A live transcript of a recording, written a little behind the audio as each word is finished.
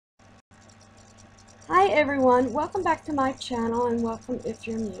Hi everyone, welcome back to my channel and welcome if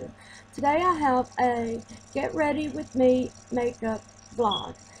you're new. Today I have a get ready with me makeup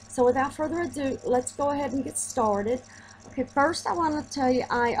vlog. So without further ado, let's go ahead and get started. Okay, first I want to tell you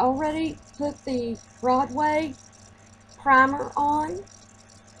I already put the Broadway primer on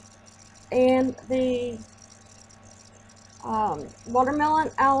and the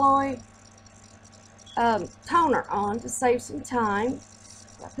watermelon alloy toner on to save some time.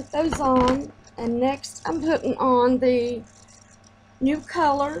 I put those on, and next I'm putting on the New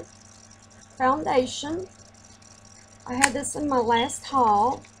Color foundation. I had this in my last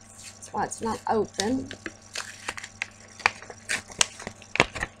haul, that's why it's not open.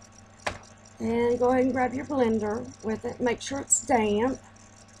 And go ahead and grab your blender with it. Make sure it's damp.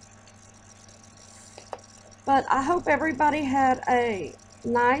 But I hope everybody had a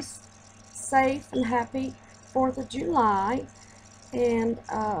nice, safe, and happy 4th of July. And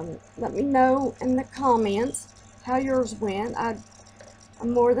let me know in the comments how yours went. I'm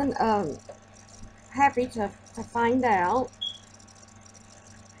more than happy to find out.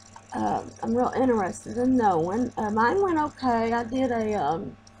 I'm real interested in knowing. Mine went okay. I did a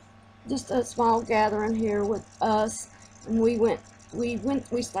just a small gathering here with us, and we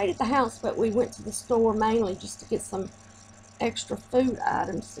stayed at the house, but we went to the store mainly just to get some extra food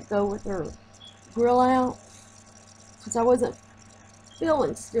items to go with our grill out, because I wasn't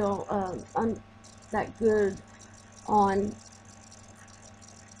feeling still that good on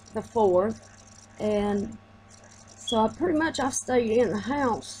the 4th, and so I've stayed in the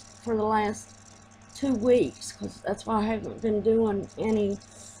house for the last 2 weeks, because that's why I haven't been doing any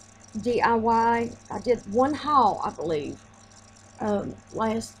DIY. I did one haul, I believe,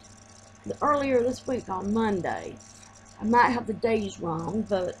 earlier this week on Monday. I might have the days wrong,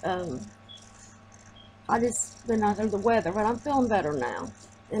 but I just been under the weather, but I'm feeling better now,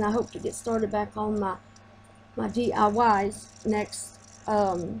 and I hope to get started back on my DIYs next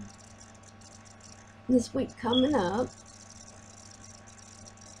this week coming up.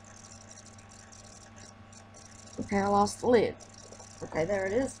 Okay, I lost the lid. Okay, there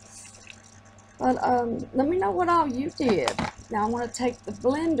it is. But let me know what all you did. Now I want to take the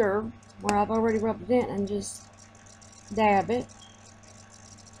blender where I've already rubbed it in and just dab it.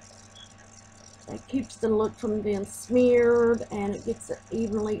 That keeps the look from being smeared, and it gets it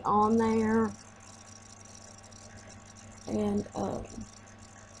evenly on there. And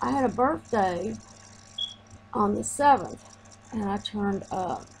I had a birthday on the 7th, and I turned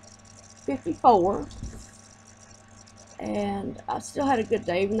 54. And I still had a good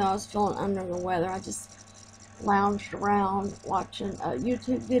day, even though I was feeling under the weather. I just lounged around watching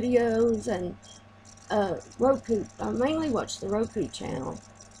YouTube videos and Roku. I mainly watch the Roku channel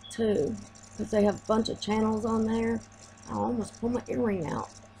too, because they have a bunch of channels on there. I almost pulled my earring out.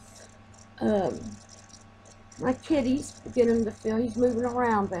 My kitty's beginning to feel he's moving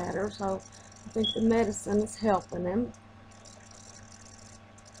around better, so I think the medicine is helping him.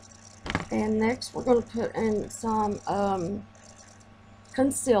 And next we're going to put in some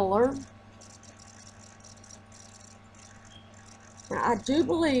concealer. Now, I do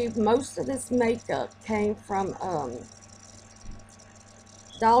believe most of this makeup came from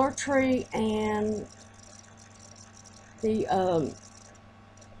Dollar Tree and the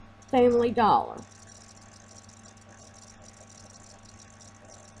Family Dollar.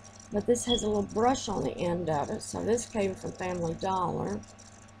 But this has a little brush on the end of it, so this came from Family Dollar.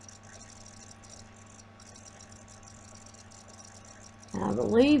 And I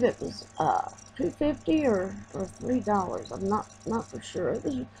believe it was $2.50 or $3. I'm not for sure.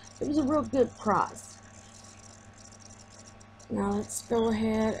 It was a real good price. Now let's go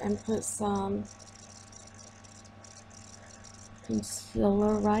ahead and put some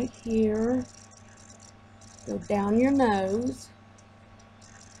concealer right here. Go down your nose.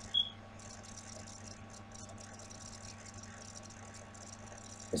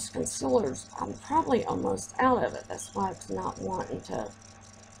 This concealer's, I'm probably almost out of it. That's why it's not wanting to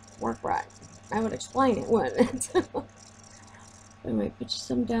work right. I would explain it, wouldn't it? Anyway, put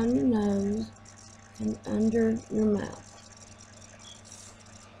some down your nose and under your mouth.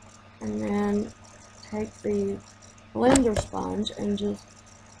 And then take the blender sponge and just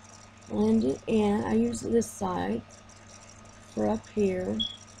blend it in. I use this side for up here.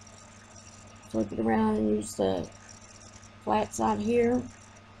 Flip it around and use the flat side here.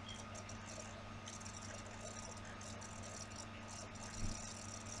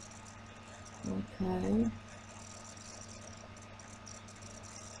 Okay.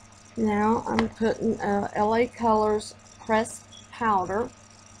 Now I'm putting LA Colors pressed powder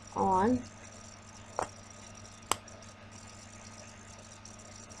on.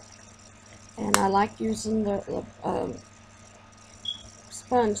 And I like using the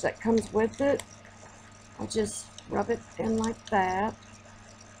sponge that comes with it. I just rub it in like that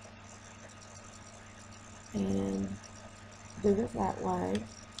and do it that way.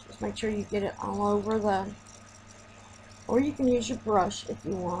 Just make sure you get it all over the, or you can use your brush if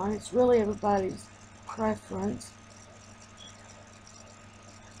you want. It's really everybody's preference.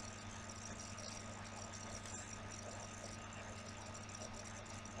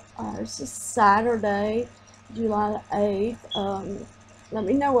 This is Saturday, July the 8th. Let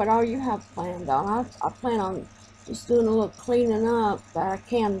me know what all you have planned on. I plan on just doing a little cleaning up that I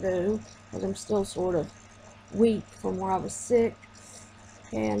can do, because I'm still sort of weak from where I was sick,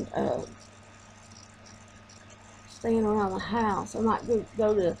 and staying around the house. I might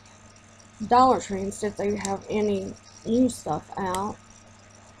go to Dollar Tree and see if they have any new stuff out.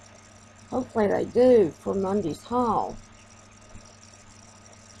 Hopefully they do for Monday's haul.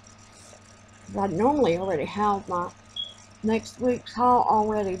 I normally already have my next week's haul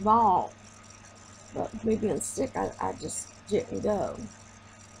already bought, but me being sick, I just didn't go.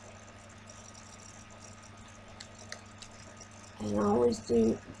 And I always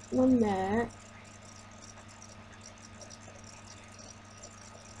do my neck.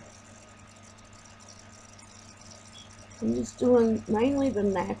 I'm just doing mainly the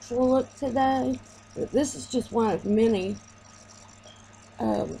natural look today, but this is just one of many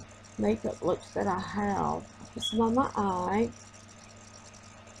makeup looks that I have. Put some on my eye.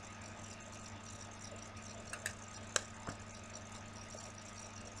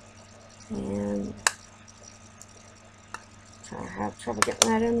 And I have trouble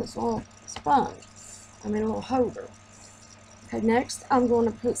getting that in this little sponge. I mean, a little holder. Okay, next I'm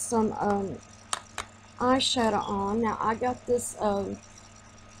going to put some eyeshadow on. Now I got this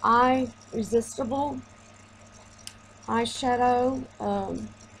Eye Resistible eyeshadow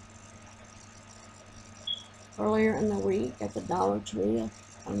earlier in the week at the Dollar Tree.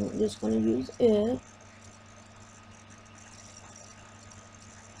 I'm just going to use it.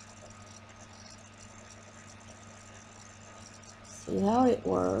 See how it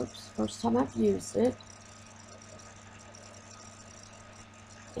works. First time I've used it.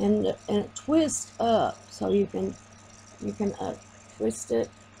 And it twists up, so you can twist it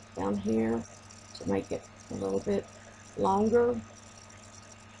down here to make it a little bit longer,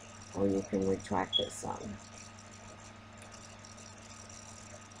 or you can retract it some.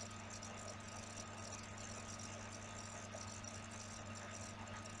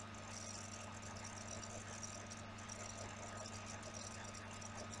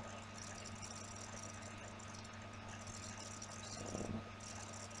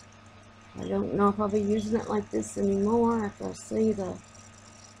 I don't know if I'll be using it like this anymore after I see the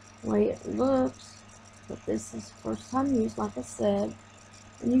way it looks, but this is first time use, like I said,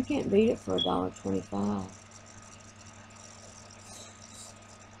 and you can't beat it for $1.25.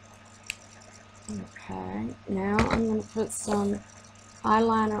 Okay, now I'm going to put some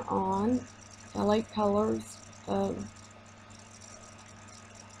eyeliner on. LA Colors. Okay,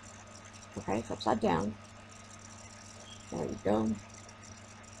 it's upside down. There you go.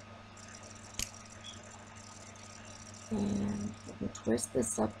 And we can twist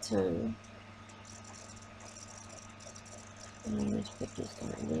this up too. And I'm going to put this a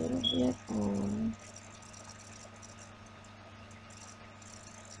little bit on.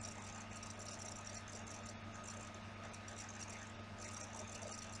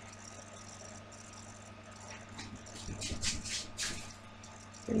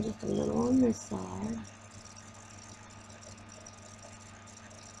 And just a little on this side.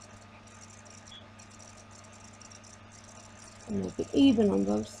 And make it even on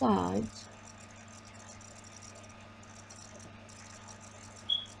both sides.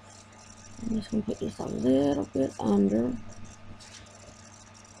 I'm just going to put this a little bit under.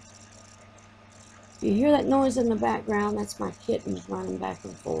 If you hear that noise in the background, that's my kittens running back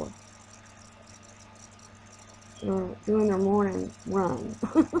and forth. They're doing their morning run.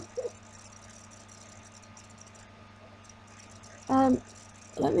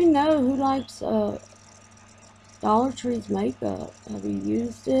 Let me know who likes Dollar Tree's makeup. Have you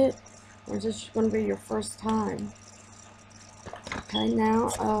used it? Or is this going to be your first time? Okay,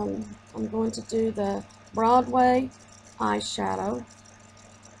 now I'm going to do the Broadway eyeshadow.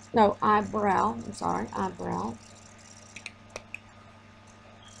 No, eyebrow. I'm sorry, eyebrow.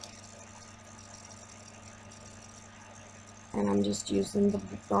 And I'm just using the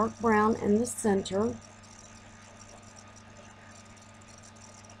dark brown in the center.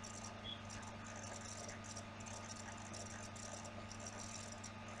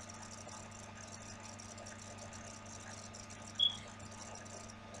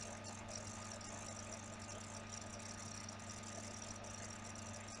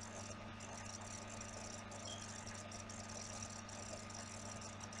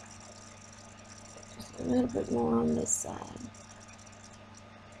 little bit more on this side.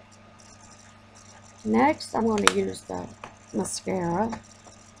 Next, I'm going to use the mascara,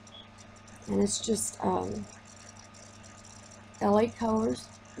 and it's just LA Colors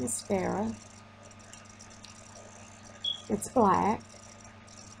mascara. It's black.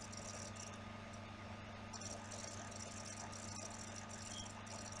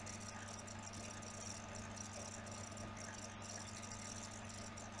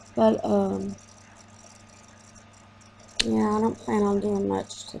 But yeah, I don't plan on doing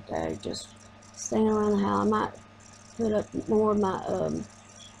much today. Just staying around the house. I might put up more of my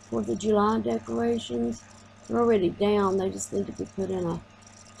 4th of July decorations. They're already down. They just need to be put in a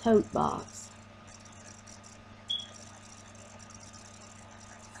tote box.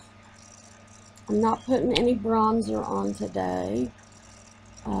 I'm not putting any bronzer on today.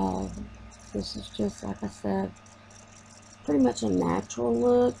 This is just, like I said, pretty much a natural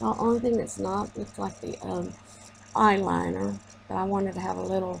look. The only thing that's not looks like the eyeliner, but I wanted to have a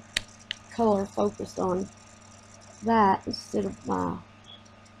little color focused on that instead of my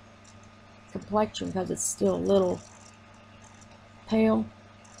complexion, because it's still a little pale.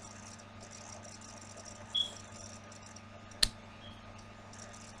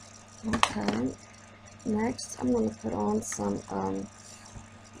 Okay, next I'm going to put on some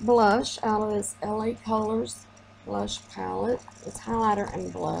blush out of this LA Colors blush palette. It's highlighter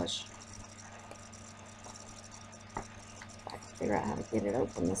and blush. I can figure out how to get it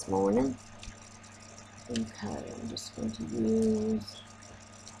open this morning. Okay, I'm just going to use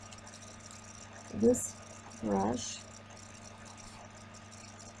this brush.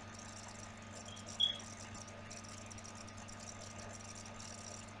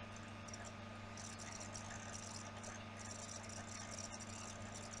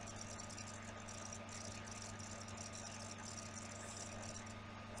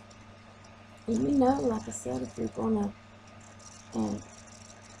 Let me know, like I said, if you're going to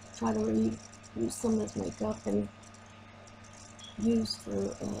try to reuse some of this makeup and use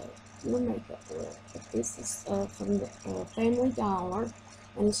for your makeup look. This is from the Family Dollar,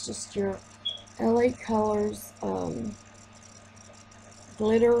 and it's just your LA Colors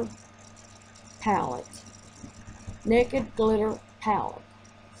glitter palette. Naked glitter palette.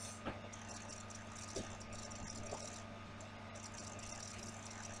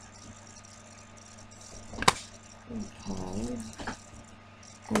 Okay.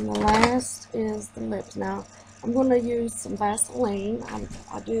 And the last is the lips. Now, I'm going to use some Vaseline.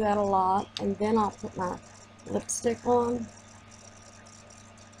 I do that a lot. And then I'll put my lipstick on.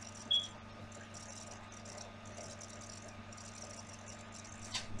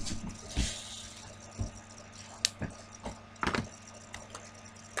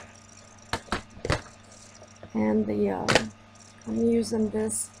 And I'm using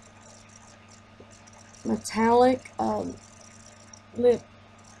this metallic lip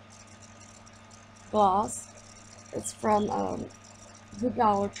gloss. It's from the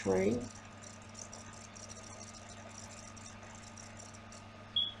Dollar Tree.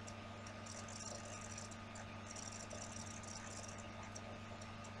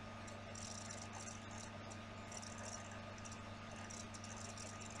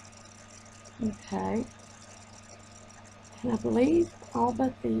 Okay. And I believe all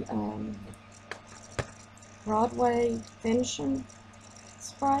but the Broadway finishing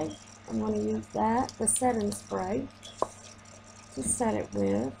spray. I'm going to use that, the setting spray, to set it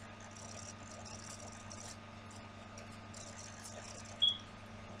with.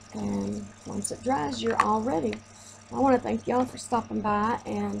 And once it dries, you're all ready. I want to thank y'all for stopping by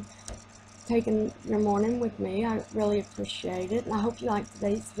and taking your morning with me. I really appreciate it, and I hope you liked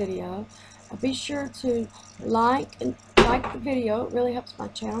today's video. Be sure to like the video. It really helps my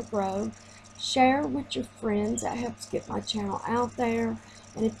channel grow. Share with your friends. That helps get my channel out there.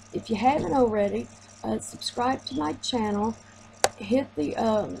 And if you haven't already, subscribe to my channel. Hit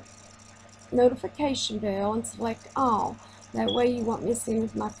the notification bell and select all. That way you won't miss any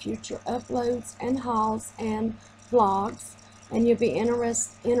of my future uploads and hauls and vlogs. And you'll be entered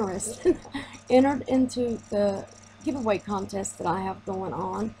into the giveaway contest that I have going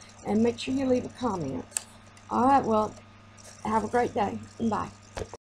on. And make sure you leave a comment. Alright, well, have a great day, and bye.